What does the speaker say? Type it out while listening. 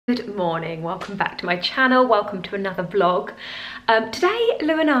Good morning, welcome back to my channel, welcome to another vlog. Today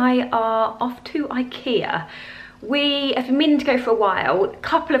Lou and I are off to Ikea. We have been meaning to go for a while, a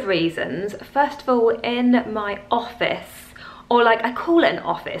couple of reasons. First of all, in my office, or like I call it an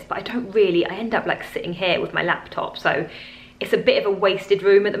office, but I don't really, I end up like sitting here with my laptop, so it's a bit of a wasted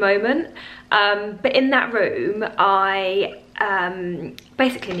room at the moment. But in that room, I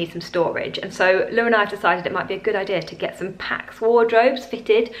basically need some storage, and so Lou and I have decided it might be a good idea to get some Pax wardrobes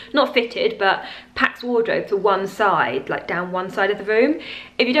fitted, not fitted, but Pax wardrobes for one side, like down one side of the room.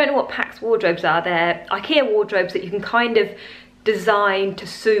 If you don't know what Pax wardrobes are, they're Ikea wardrobes that you can kind of design to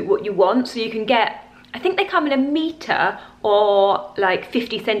suit what you want. So you can get, I think they come in 1 meter or like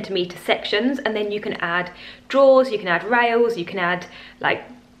 50 centimeter sections, and then you can add drawers, you can add rails, you can add like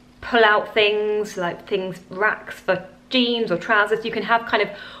pull out things, like racks for jeans or trousers. You can have kind of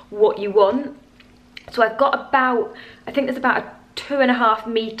what you want. So I've got about, I think there's about a 2.5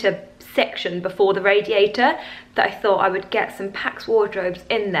 meter section before the radiator that I thought I would get some Pax wardrobes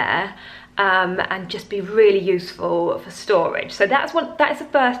in there and just be really useful for storage. So that is the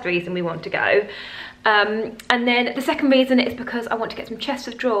first reason we want to go. And then the second reason is because I want to get some chests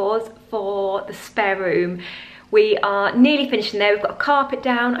of drawers for the spare room. We are nearly finishing there. We've got a carpet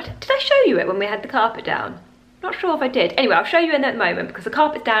down. Did I show you it when we had the carpet down? Not sure if I did. Anyway, I'll show you in a moment because the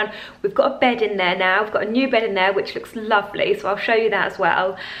carpet's down. We've got a bed in there now. We've got a new bed in there, which looks lovely. So I'll show you that as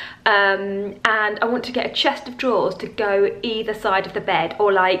well. And I want to get a chest of drawers to go either side of the bed,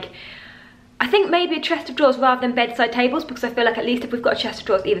 or like, I think maybe a chest of drawers rather than bedside tables, because I feel like at least if we've got a chest of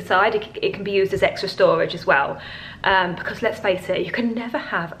drawers either side, it can be used as extra storage as well. Because let's face it, you can never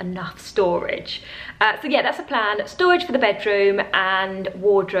have enough storage. So yeah, that's the plan. Storage for the bedroom and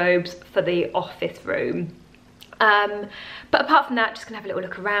wardrobes for the office room. But apart from that, just gonna have a little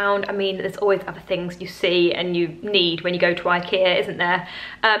look around. I mean, there's always other things you see and you need when you go to Ikea, isn't there?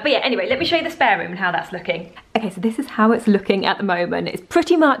 But yeah, anyway, let me show you the spare room and how that's looking. Okay, so this is how it's looking at the moment. It's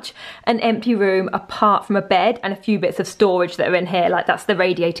pretty much an empty room apart from a bed and a few bits of storage that are in here. Like that's the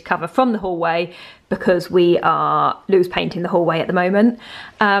radiator cover from the hallway, because we are loose painting the hallway at the moment.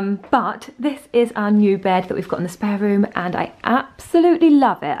 But this is our new bed that we've got in the spare room, and I absolutely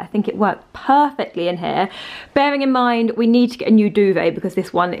love it. I think it worked perfectly in here. Bearing in mind, we need to get a new duvet because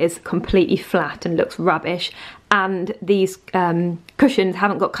this one is completely flat and looks rubbish. And these cushions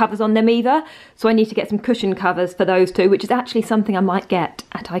haven't got covers on them either. So I need to get some cushion covers for those two, which is actually something I might get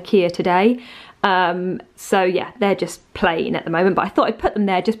at Ikea today. So yeah, they're just plain at the moment, but I thought I'd put them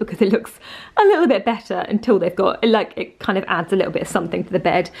there just because it looks a little bit better until they've got, like, it kind of adds a little bit of something to the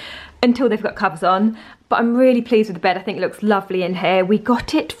bed until they've got covers on. But I'm really pleased with the bed. I think it looks lovely in here. We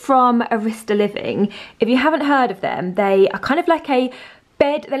got it from Arista Living. If you haven't heard of them, they are kind of like a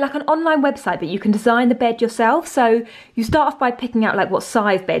bed, they're like an online website, but you can design the bed yourself. So you start off by picking out like what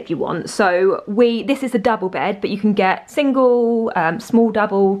size bed you want. So this is a double bed, but you can get single, small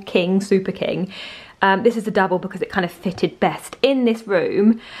double, king, super king. This is a double because it kind of fitted best in this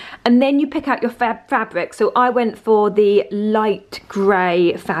room. And then you pick out your fabric. So I went for the light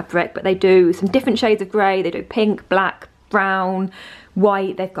grey fabric, but they do some different shades of grey. They do pink, black, brown,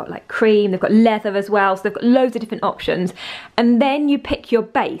 white, they've got like cream, they've got leather as well, so they've got loads of different options. And then you pick your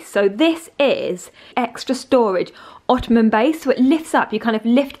base. So this is extra storage ottoman base, so it lifts up, you kind of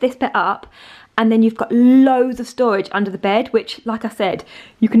lift this bit up, and then you've got loads of storage under the bed, which, like I said,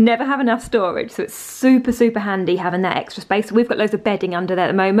 you can never have enough storage, so it's super, super handy having that extra space. So we've got loads of bedding under there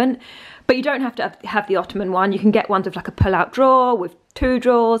at the moment, but you don't have to have the ottoman one. You can get ones with like a pull-out drawer, with 2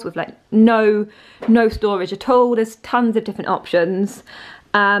 drawers, with like no storage at all. There's tons of different options.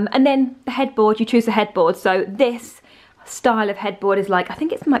 And then the headboard, you choose the headboard. So this style of headboard is like, I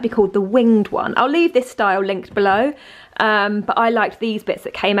think it might be called the winged one. I'll leave this style linked below. But I liked these bits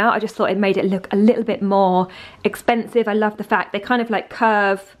that came out. I just thought it made it look a little bit more expensive. I love the fact they kind of like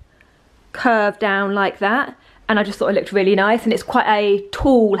curve down like that. And I just thought it looked really nice, and it's quite a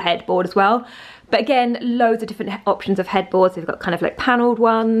tall headboard as well. But again, loads of different options of headboards. They've got kind of like panelled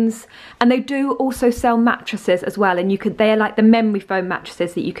ones, and they do also sell mattresses as well. And they're like the memory foam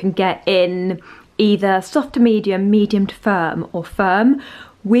mattresses that you can get in either soft to medium, medium to firm, or firm.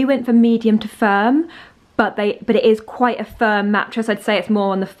 We went for medium to firm, but it is quite a firm mattress. I'd say it's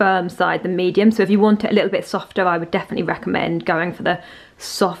more on the firm side than medium. So if you want it a little bit softer, I would definitely recommend going for the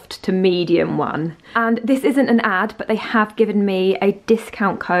soft to medium one. And this isn't an ad, but they have given me a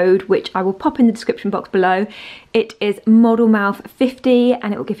discount code, which I will pop in the description box below. It is ModelMouth50,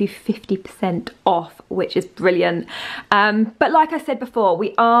 and it will give you 50% off, which is brilliant. But like I said before,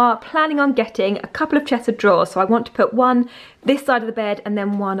 we are planning on getting a couple of chests of drawers. So I want to put one this side of the bed and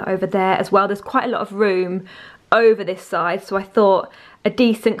then one over there as well. There's quite a lot of room over this side, so I thought a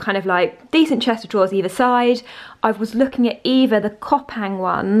decent kind of like, decent chest of drawers either side. I was looking at either the Coppang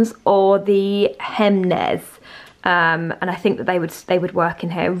ones or the Hemnes. And I think that they would work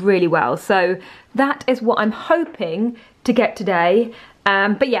in here really well. So that is what I'm hoping to get today.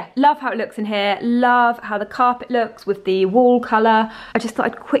 But yeah, love how it looks in here, love how the carpet looks with the wall colour. I just thought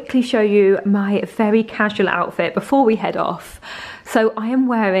I'd quickly show you my very casual outfit before we head off. So I am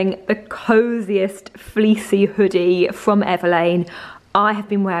wearing the coziest fleecy hoodie from Everlane. I have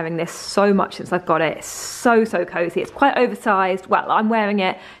been wearing this so much since I've got it. It's so cozy. It's quite oversized. Well, I'm wearing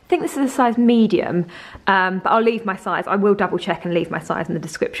it, I think this is a size medium, but I'll leave my size. I will double check and leave my size in the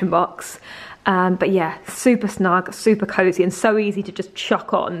description box. But yeah, super snug, super cozy, and so easy to just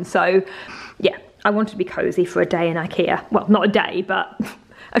chuck on. So yeah, I wanted to be cozy for a day in Ikea. Well, not a day, but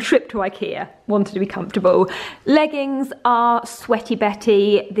a trip to Ikea. Wanted to be comfortable. Leggings are Sweaty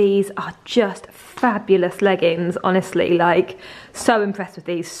Betty. These are just fabulous leggings, honestly. Like, so impressed with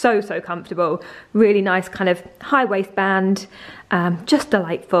these. So comfortable. Really nice kind of high waistband. Just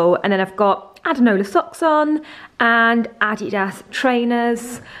delightful. And then I've got Adanola socks on and Adidas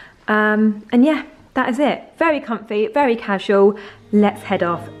trainers. And yeah, that is it. Very comfy, very casual. Let's head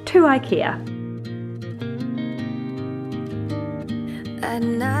off to Ikea. At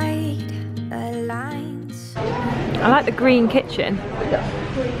night, I like the green kitchen.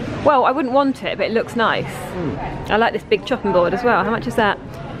 Well, I wouldn't want it, but it looks nice. I like this big chopping board as well. How much is that?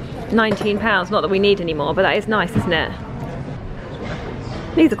 £19. Not that we need any more, but that is nice, isn't it?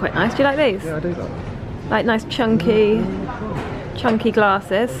 These are quite nice. Do you like these? Yeah, I do like. Like nice chunky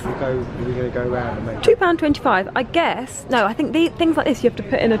glasses. We're going to go round and make £2.25, I guess. No, I think things like this you have to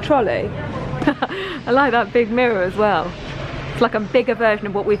put in a trolley. I like that big mirror as well. It's like a bigger version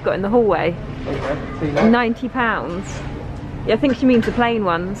of what we've got in the hallway. £90. Yeah, I think she means the plain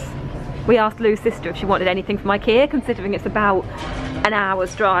ones. We asked Lou's sister if she wanted anything from Ikea, considering it's about an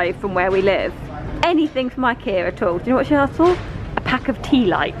hour's drive from where we live. Anything from Ikea at all. Do you know what she asked for? A pack of tea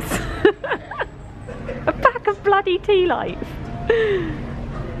lights. A pack of bloody tea lights.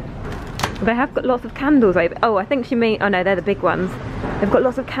 They have got lots of candles over. Oh, I think she means. Oh no, they're the big ones. They've got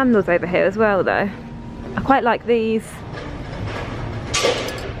lots of candles over here as well, though. I quite like these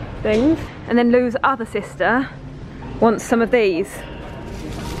things. And then Lou's other sister wants some of these.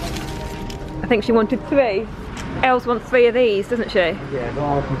 I think she wanted 3. Els wants 3 of these, doesn't she? Yeah, but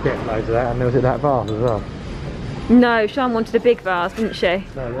I can get loads of that. And there was that vase as well. No, Sian wanted a big vase, didn't she?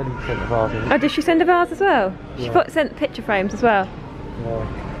 No, they only sent a vase in. Oh, did she send a vase as well? Yeah. She sent picture frames as well. Yeah.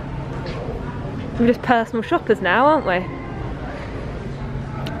 We're just personal shoppers now, aren't we?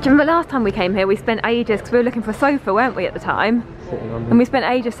 Do you remember last time we came here, we spent ages, because we were looking for a sofa, weren't we, at the time? And we spent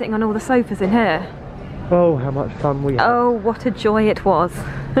ages sitting on all the sofas in here. Oh, how much fun we had. Oh, what a joy it was.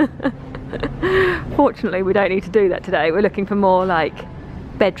 Fortunately, we don't need to do that today. We're looking for more like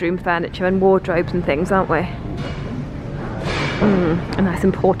bedroom furniture and wardrobes and things, aren't we? A nice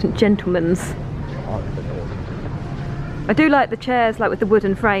important gentleman's. I do like the chairs like with the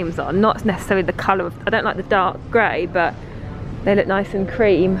wooden frames on, not necessarily the colour of, I don't like the dark grey, but they look nice and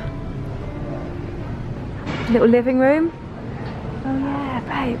cream. Little living room. Oh yeah,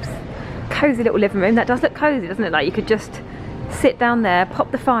 babes. Cosy little living room. That does look cosy, doesn't it? Like you could just sit down there, pop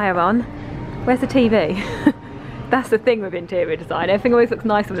the fire on. Where's the TV? That's the thing with interior design. Everything always looks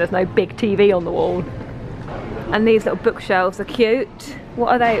nice when there's no big TV on the wall. And these little bookshelves are cute.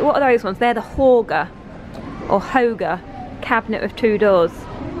 What are they? What are those ones? They're the Hauger or Hoga cabinet with 2 doors.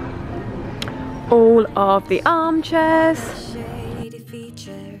 All of the armchairs. Shady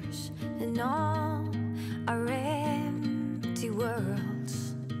features and all our empty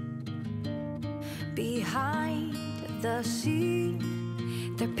worlds. Behind the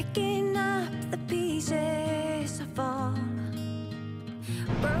scene, they're picking up the pieces of all.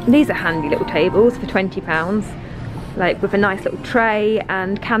 These are handy little tables for £20, like with a nice little tray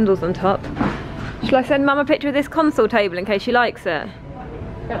and candles on top. Shall I send Mum a picture of this console table in case she likes it?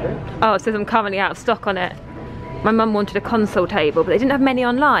 Oh, it says I'm currently out of stock on it. My mum wanted a console table, but they didn't have many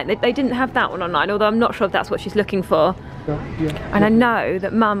online. They didn't have that one online, although I'm not sure if that's what she's looking for. And I know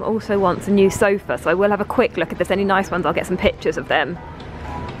that Mum also wants a new sofa, so I will have a quick look. If there's any nice ones, I'll get some pictures of them.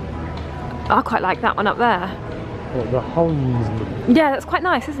 I quite like that one up there. What, the Holmes? Yeah, that's quite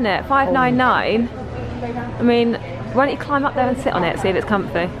nice, isn't it? £5.99. I mean, why don't you climb up there and sit on it, see if it's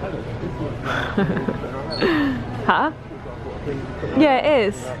comfy? Huh? Yeah, it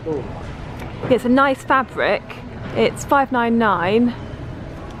is. It's a nice fabric. It's £5.99.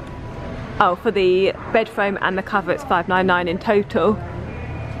 Oh, for the bed frame and the cover it's £5.99 in total.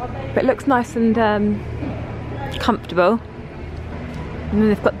 But it looks nice and comfortable. And then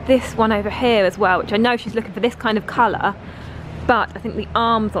they've got this one over here as well, which I know she's looking for this kind of colour, but I think the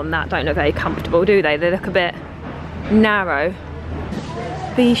arms on that don't look very comfortable, do they? They look a bit narrow.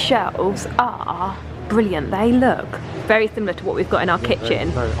 These shelves are brilliant. They look very similar to what we've got in our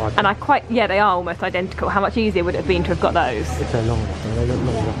kitchen, and yeah, they are almost identical. How much easier would it have been to have got those? If they're long enough, they look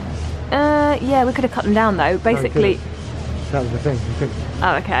long enough. Yeah, we could have cut them down though. Basically, that was the thing.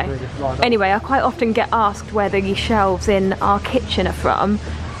 Oh, okay. Anyway, I quite often get asked where the shelves in our kitchen are from,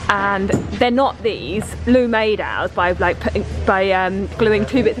 and they're not these. Lou made ours by gluing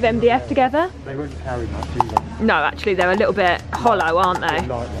 2 bits of MDF together. They wouldn't carry much either. No, actually, they're a little bit hollow, aren't they?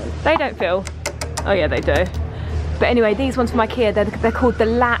 They don't feel. Oh yeah, they do. But anyway, these ones from Ikea, they're called the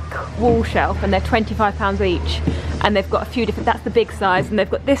Lac wall shelf, and they're £25 each. And they've got a few different, that's the big size, and they've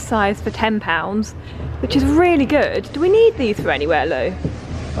got this size for £10, which is really good. Do we need these for anywhere, Lou?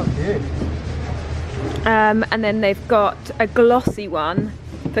 Up to you. And then they've got a glossy one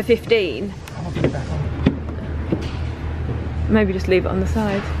for 15. I'll put it back on. Maybe just leave it on the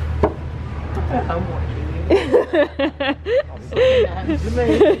side. I'm watching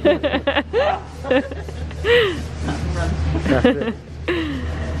That's it.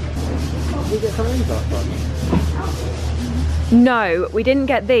 We get some of these last time. No, we didn't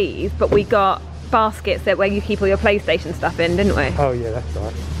get these, but we got baskets that where you keep all your PlayStation stuff in, didn't we? Oh yeah, that's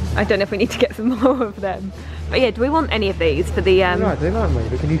right. I don't know if we need to get some more of them. But yeah, do we want any of these for the No, they like me,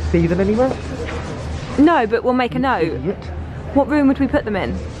 but can you see them anywhere? No, but we'll make a note. Idiot. What room would we put them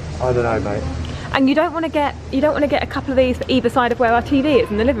in? I don't know, mate. And you don't want to get a couple of these for either side of where our TV is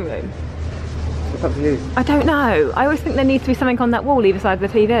in the living room? What's up to you? I don't know. I always think there needs to be something on that wall either side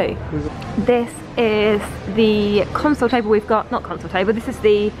of the TV. This is the console table we've got, not console table, this is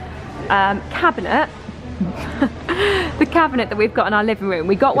the cabinet. The cabinet that we've got in our living room.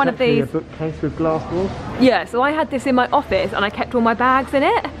 We got one of these. A bookcase with glass doors? Yeah, so I had this in my office and I kept all my bags in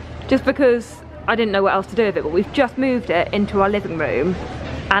it just because I didn't know what else to do with it, but we've just moved it into our living room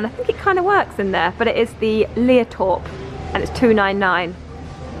and I think it kind of works in there, but it is the Leotorp and it's £2.99.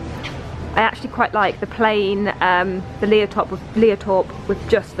 I actually quite like the plain, the Leotorp with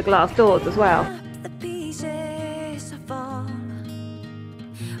just the glass doors as well. The pieces fall,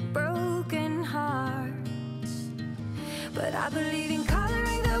 broken hearts, but I believe in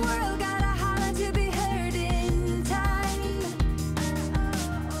coloring the world. Gotta holler to be heard in time.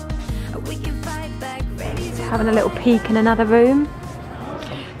 We can fight back, ready to Having a little peek in another room.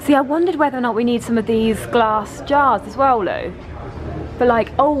 See, I wondered whether or not we need some of these glass jars as well, Lou. But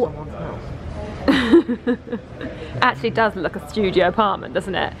like, oh. Actually does look like a studio apartment,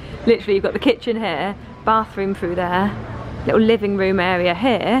 doesn't it? Literally you've got the kitchen here, bathroom through there, little living room area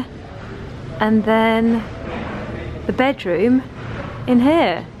here, and then the bedroom in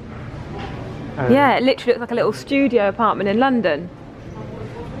here. Yeah, it literally looks like a little studio apartment in London.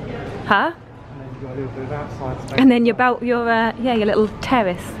 Huh? And then you've got a little bit of outside space. And then your little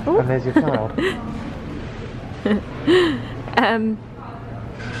terrace. Ooh. And there's your child.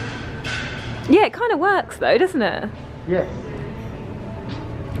 Yeah, it kind of works though, doesn't it? Yes.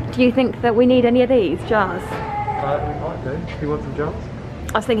 Do you think that we need any of these jars? We might do. Do you want some jars?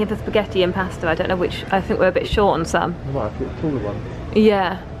 I was thinking for spaghetti and pasta. I don't know which. I think we're a bit short on some. We might have to get taller ones.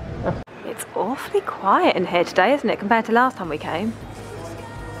 Yeah. It's awfully quiet in here today, isn't it, compared to last time we came?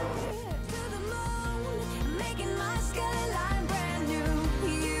 making my skyline brand new.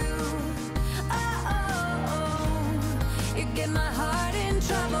 You get my heart in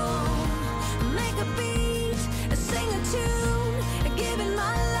trouble. Make a beat, sing a tune, giving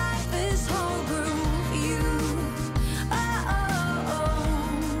my life this whole groove. You,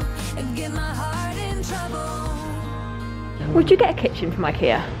 get my heart in trouble. Would you get a kitchen from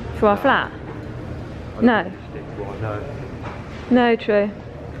Ikea for our flat? No. No. No, true.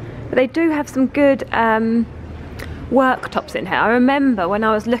 But they do have some good worktops in here. I remember when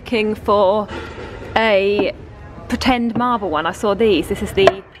I was looking for a pretend marble one, I saw these. This is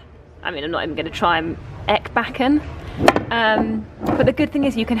the, I mean, I'm not even going to try and Ekbakken. But the good thing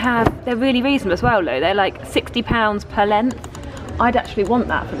is you can have, they're really reasonable as well, though. They're like £60 per length. I'd actually want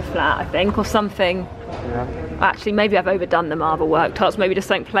that for the flat, I think, or something. Yeah. Actually, maybe I've overdone the marble worktops. Maybe just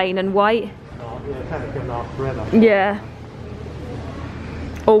something plain and white. Oh, yeah, it's going to last forever. Yeah.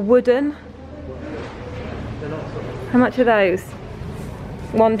 Or wooden. How much are those?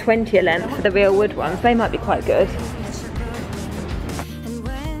 £1.20 a length for the real wood ones. They might be quite good. And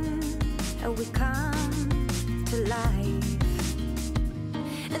when we come to life,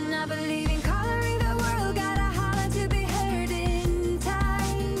 and I believe in coloring the world, gotta holler to be heard in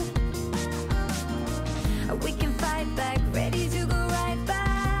time. We can fight back, ready to go right by.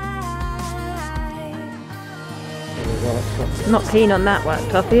 Not keen on that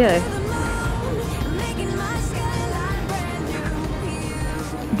worktop, are you? Making my skyline brand new.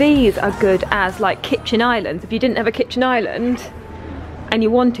 these are good as like kitchen islands. If you didn't have a kitchen island and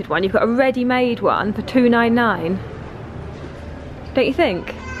you wanted one, you've got a ready-made one for £2.99. Don't you think?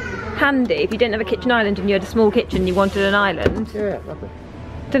 Handy if you didn't have a kitchen island and you had a small kitchen and you wanted an island. Yeah, lovely.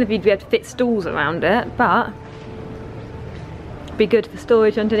 Don't know if you'd be able to fit stools around it, but it'd be good for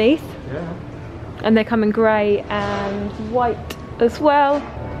storage underneath. Yeah. And they come in grey and white as well.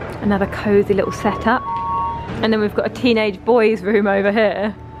 Another cosy little setup. And then we've got a teenage boys room over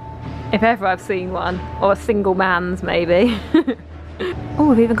here, if ever I've seen one, or a single man's maybe. Oh,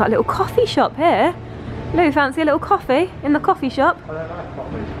 we've even got a little coffee shop here. Lou, fancy a little coffee in the coffee shop? I don't like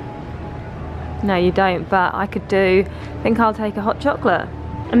coffee. No, you don't, but I could do, I think I'll take a hot chocolate.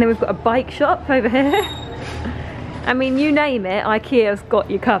 And then we've got a bike shop over here. I mean, you name it, Ikea's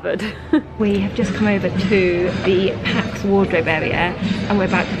got you covered. We have just come over to the Pax wardrobe area and we're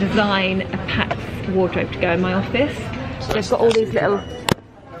about to design a Pax wardrobe to go in my office. So they've got all these little...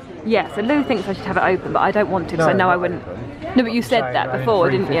 Yeah, so Lou thinks I should have it open, but I don't want to, so no, I wouldn't. No, but you said that before,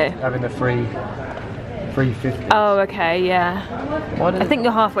 didn't you? Having the 350. Oh, okay, yeah. I think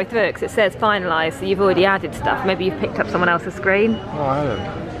you're halfway through because it says finalised, so you've already added stuff. Maybe you've picked up someone else's screen. Oh, I haven't.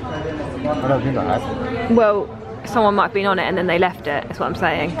 I don't think I have. Well, someone might have been on it and then they left it, that's what I'm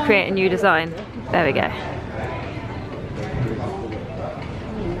saying. Create a new design. There we go.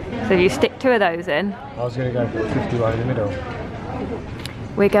 So you stick 2 of those in. I was going to go for the 51 in the middle.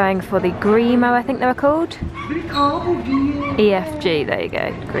 We're going for the Grimo, I think they were called. EFG, there you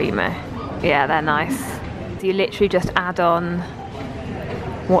go, Grimo. Yeah, they're nice. So you literally just add on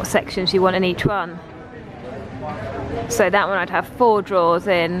what sections you want in each one. So that one I'd have 4 drawers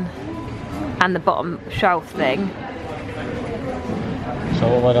in and the bottom shelf thing. So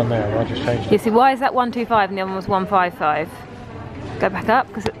what have I done there? I just changed it. You see, why is that 125 and the other one was 155? Go back up,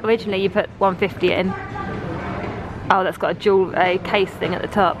 because originally you put 150 in. Oh, that's got a case thing at the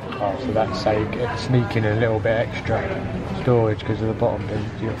top. Oh, so that's sneaking a little bit extra storage because of the bottom bit.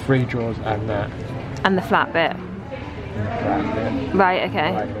 You've got 3 drawers and that. And the flat bit. And the flat bit. Right,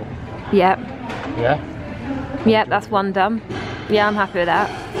 okay. Right. Yep. Yeah? Yep, that's one done. Yeah, I'm happy with that.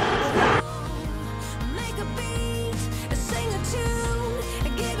 Make a beat, sing a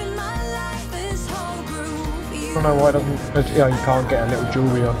tune, giving my life this whole groove. I don't know why it doesn't, you know, you can't get a little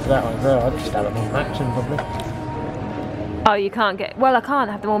jewellery on for that one as well. I'd just have them all matching probably. Oh, you can't get, well, I can't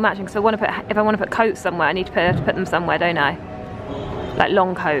have them all matching because if I want to put coats somewhere, I need to put them somewhere, don't I? Like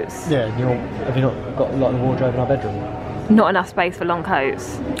long coats. Yeah, have you not got a lot of wardrobe in our bedroom? Not enough space for long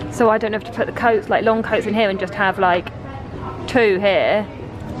coats. So I don't have to put the coats, like long coats in here and just have like 2 here.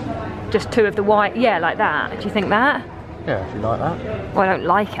 Just 2 of the white, yeah, like that. Do you think that? Yeah, if you like that. Well, I don't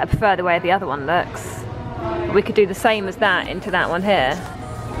like it, I prefer the way the other one looks. But we could do the same as that into that one here.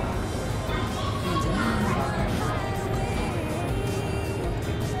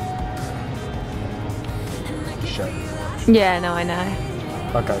 Show. Yeah, no, I know.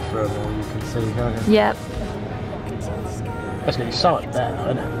 I'll go through them all, you can see, can't you? Yep. That's going to be something better,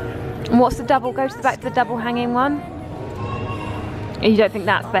 isn't it? And what's the double? Go to the back to the double hanging one. You don't think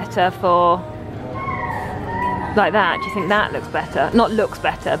that's better for like that? Do you think that looks better? Not looks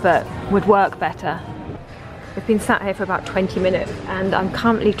better, but would work better. We've been sat here for about 20 minutes and I'm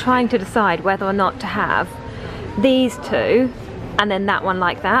currently trying to decide whether or not to have these 2 and then that one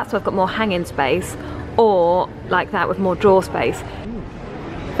like that, so I've got more hanging space, or like that with more drawer space.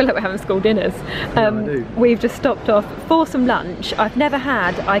 I feel like we're having school dinners. We've just stopped off for some lunch. I've never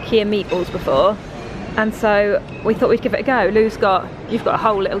had Ikea meatballs before, and so we thought we'd give it a go. Lou's you've got a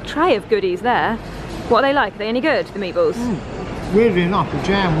whole little tray of goodies there. What are they like? Are they any good, the meatballs? Weirdly enough, the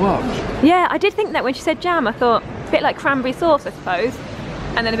jam works. Yeah, I did think that when she said jam. I thought a bit like cranberry sauce, I suppose,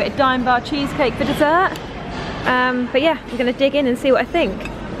 and then a bit of Dime Bar cheesecake for dessert. But yeah, I'm going to dig in and see what I think.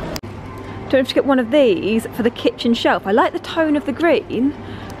 Don't have to get one of these for the kitchen shelf. I like the tone of the green,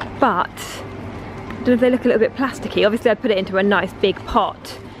 but I don't know if they look a little bit plasticky. Obviously I'd put it into a nice big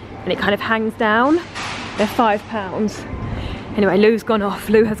pot and it kind of hangs down. They're £5. Anyway, Lou's gone off.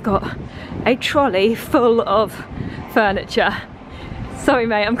 Lou has got a trolley full of furniture. Sorry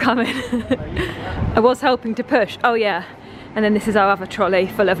mate, I'm coming. I was helping to push. Oh yeah. And then this is our other trolley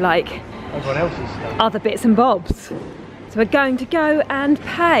full of like everyone else's stuff. Other bits and bobs. So we're going to go and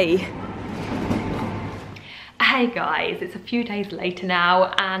pay. Hey guys, it's a few days later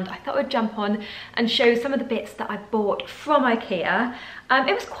now and I thought I'd jump on and show some of the bits that I bought from Ikea.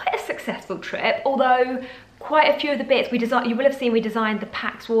 It was quite a successful trip, although quite a few of the bits you will have seen we designed the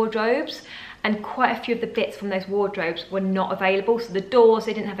Pax wardrobes, and quite a few of the bits from those wardrobes were not available. So the doors,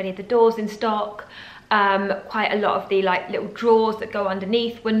 they didn't have any of the doors in stock. Quite a lot of the like little drawers that go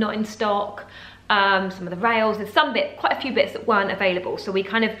underneath were not in stock. some of the rails, there's quite a few bits that weren't available, so we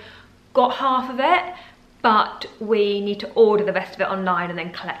kind of got half of it, but we need to order the rest of it online and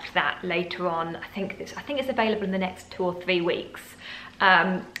then collect that later on. I think it's available in the next 2 or 3 weeks.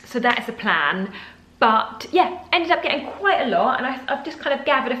 So that is the plan. But yeah, ended up getting quite a lot, and I've just kind of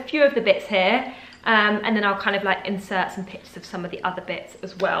gathered a few of the bits here, and then I'll kind of like insert some pictures of some of the other bits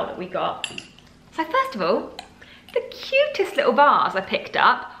as well that we got. So first of all, the cutest little vase I picked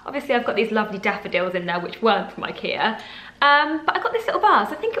up. Obviously I've got these lovely daffodils in there which weren't from Ikea, but I got this little vase.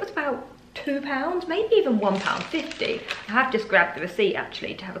 I think it was about £2, maybe even £1.50. I have just grabbed the receipt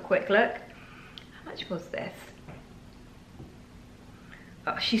actually to have a quick look. How much was this?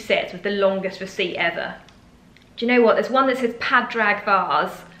 Oh, she says with the longest receipt ever. Do you know what? There's one that says pad drag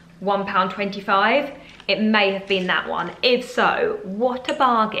vase, £1.25. It may have been that one. If so, what a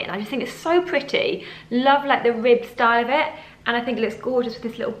bargain. I just think it's so pretty. Love like the rib style of it, and I think it looks gorgeous with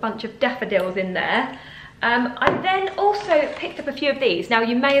this little bunch of daffodils in there. I then also picked up a few of these. Now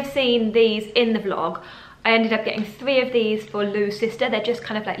you may have seen these in the vlog. I ended up getting 3 of these for Lou's sister. They're just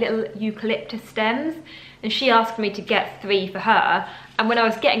kind of like little eucalyptus stems, and she asked me to get 3 for her. And when I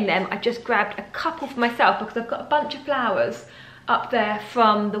was getting them, I just grabbed a couple for myself because I've got a bunch of flowers up there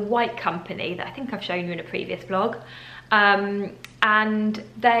from the White Company that I think I've shown you in a previous vlog. And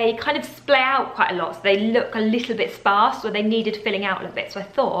they kind of splay out quite a lot, so they look a little bit sparse, so they needed filling out a little bit. So I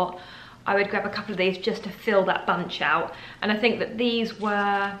thought I would grab a couple of these just to fill that bunch out. And I think that these were,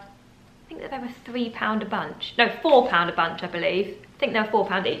 I think that they were £3 a bunch. No, £4 a bunch, I believe. I think they were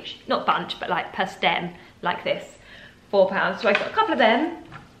 £4 each. Not bunch, but like per stem, like this. £4. So I got a couple of them.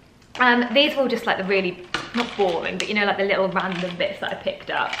 These were all just like the really, not boring, but you know, like the little random bits that I picked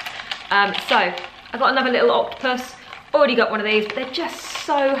up. So I got another little octopus. Already got one of these, but they're just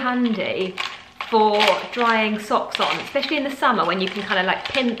so handy for drying socks on, especially in the summer when you can kind of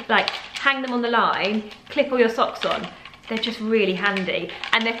like hang them on the line, clip all your socks on. They're just really handy,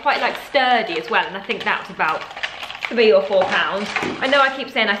 and they're quite like sturdy as well, and I think that was about £3 or £4. I know I keep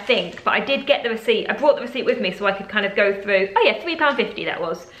saying I think, but I did get the receipt. I brought the receipt with me so I could kind of go through. Oh yeah, £3.50 that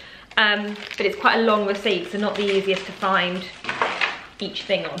was. But it's quite a long receipt, so not the easiest to find each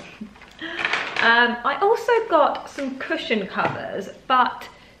thing on. I also got some cushion covers, but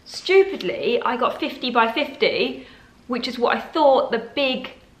stupidly I got 50 by 50, which is what I thought the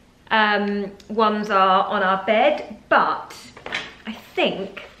big ones are on our bed, but I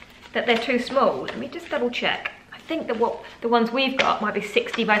think that they're too small. Let me just double check. I think that what the ones we've got might be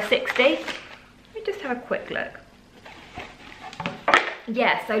 60 by 60. Let me just have a quick look.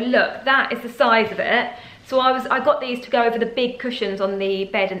 Yeah, so look, that is the size of it. So I got these to go over the big cushions on the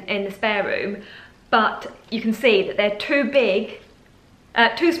bed in the spare room, but you can see that they're too big,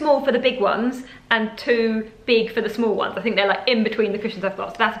 too small for the big ones and too big for the small ones. I think they're like in between the cushions I've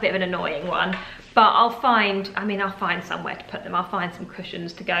got, so that's a bit of an annoying one. But I'll find somewhere to put them. I'll find some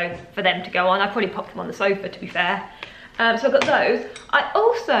cushions for them to go on. I'll probably pop them on the sofa, to be fair. So I've got those. I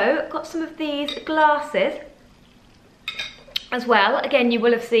also got some of these glasses as well. Again, you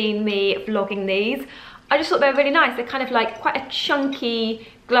will have seen me vlogging these. I just thought they were really nice. They're kind of like quite a chunky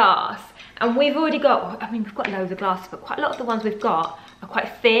glass. And we've already got, I mean, we've got loads of glasses, but quite a lot of the ones we've got are quite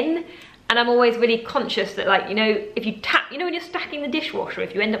thin. And I'm always really conscious that, like, you know, if you tap, you know when you're stacking the dishwasher,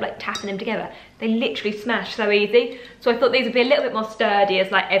 if you end up like tapping them together, they literally smash so easy. So I thought these would be a little bit more sturdy as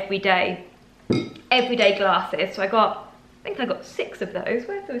like everyday glasses. So I think I got 6 of those.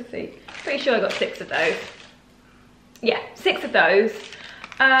 Where's the receipt? Pretty sure I got 6 of those. Yeah, 6 of those.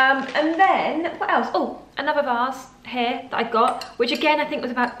 And then, what else? Oh, another vase here that I got, which again I think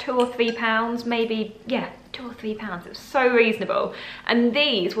was about £2 or £3, maybe, yeah, £2 or £3. It was so reasonable. And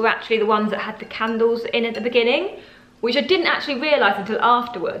these were actually the ones that had the candles in at the beginning, which I didn't actually realise until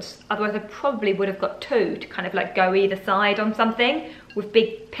afterwards. Otherwise I probably would have got 2 to kind of like go either side on something with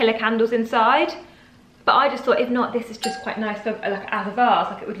big pillar candles inside. But I just thought, if not, this is just quite nice for, like, as a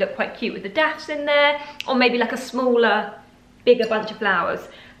vase. Like, it would look quite cute with the daffs in there, or maybe like a smaller, bigger bunch of flowers.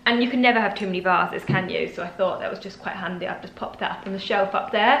 And you can never have too many vases, can you? So I thought that was just quite handy. I've just popped that up on the shelf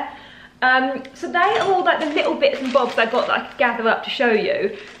up there. So they are all like the little bits and bobs I got that I could gather up to show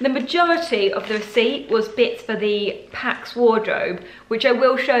you. The majority of the receipt was bits for the Pax wardrobe, which I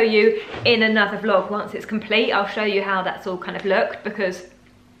will show you in another vlog once it's complete. I'll show you how that's all kind of looked, because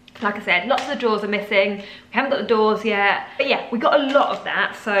like I said, lots of the drawers are missing. We haven't got the doors yet. But yeah, we got a lot of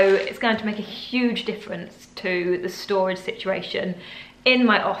that, so it's going to make a huge difference to the storage situation in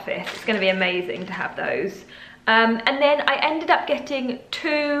my office. It's going to be amazing to have those. And then I ended up getting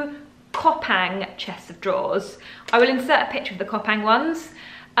 2 Coppang chests of drawers. I will insert a picture of the Coppang ones.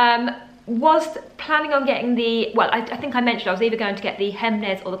 was planning on getting the, well, I think I mentioned I was either going to get the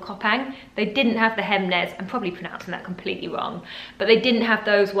Hemnes or the Kopang. They didn't have the Hemnes. I'm probably pronouncing that completely wrong, but they didn't have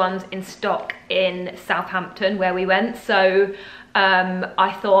those ones in stock in Southampton where we went. So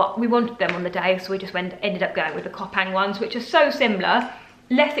I thought we wanted them on the day, so we just ended up going with the Kopang ones, which are so similar,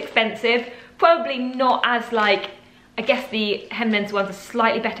 less expensive, probably not as like, I guess the Hemnes ones are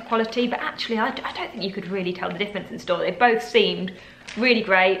slightly better quality, but actually I don't think you could really tell the difference in store. They both seemed really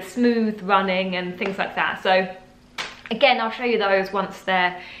great, smooth running and things like that. So again, I'll show you those once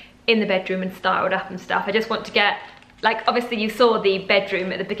they're in the bedroom and styled up and stuff. I just want to get, like, obviously you saw the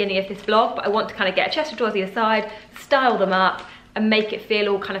bedroom at the beginning of this vlog, but I want to kind of get a chest of drawers either side, style them up and make it feel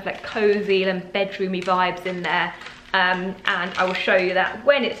all kind of like cozy and bedroomy vibes in there. And I will show you that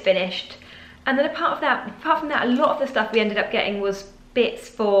when it's finished. And then apart from that, a lot of the stuff we ended up getting was bits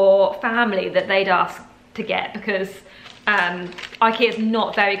for family that they'd asked to get, because Ikea is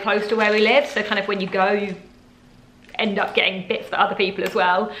not very close to where we live, so kind of when you go, you end up getting bits for other people as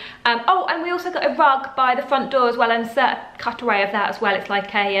well. Oh, and we also got a rug by the front door as well, and a cutaway of that as well. It's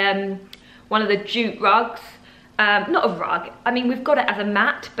like a one of the jute rugs. Not a rug, I mean, we've got it as a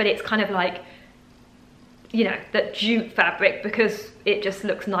mat, but it's kind of like, you know, that jute fabric, because it just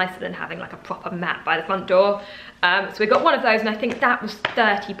looks nicer than having like a proper mat by the front door. So we got one of those, and I think that was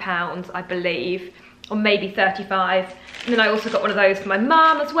 £30, I believe, or maybe 35. And then I also got one of those for my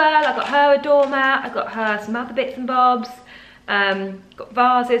mum as well. I got her a doormat, I got her some other bits and bobs, got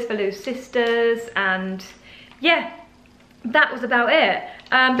vases for Lou's sisters, and yeah, that was about it.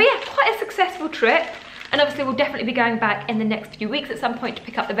 But yeah, quite a successful trip, and obviously we'll definitely be going back in the next few weeks at some point to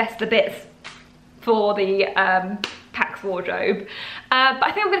pick up the rest of the bits for the Pax wardrobe. But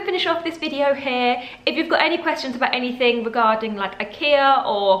I think I'm going to finish off this video here. If you've got any questions about anything regarding like Ikea,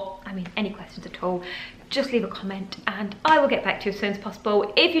 or I mean any questions at all, just leave a comment and I will get back to you as soon as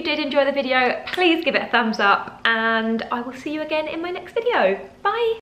possible. If you did enjoy the video, please give it a thumbs up, and I will see you again in my next video. Bye!